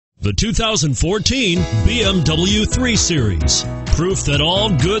The 2014 BMW 3 Series. Proof that all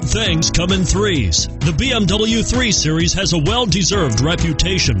good things come in threes. The BMW 3 Series has a well-deserved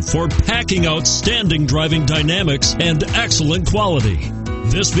reputation for packing outstanding driving dynamics and excellent quality.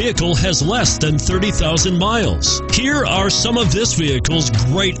 This vehicle has less than 30,000 miles. Here are some of this vehicle's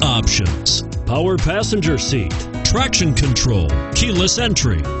great options: power passenger seat, traction control, keyless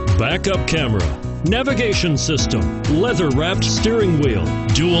entry, backup camera, navigation system, leather-wrapped steering wheel,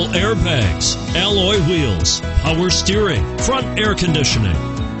 dual airbags, alloy wheels, power steering, front air conditioning.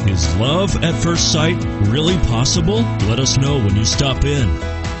 Is love at first sight really possible? Let us know when you stop in.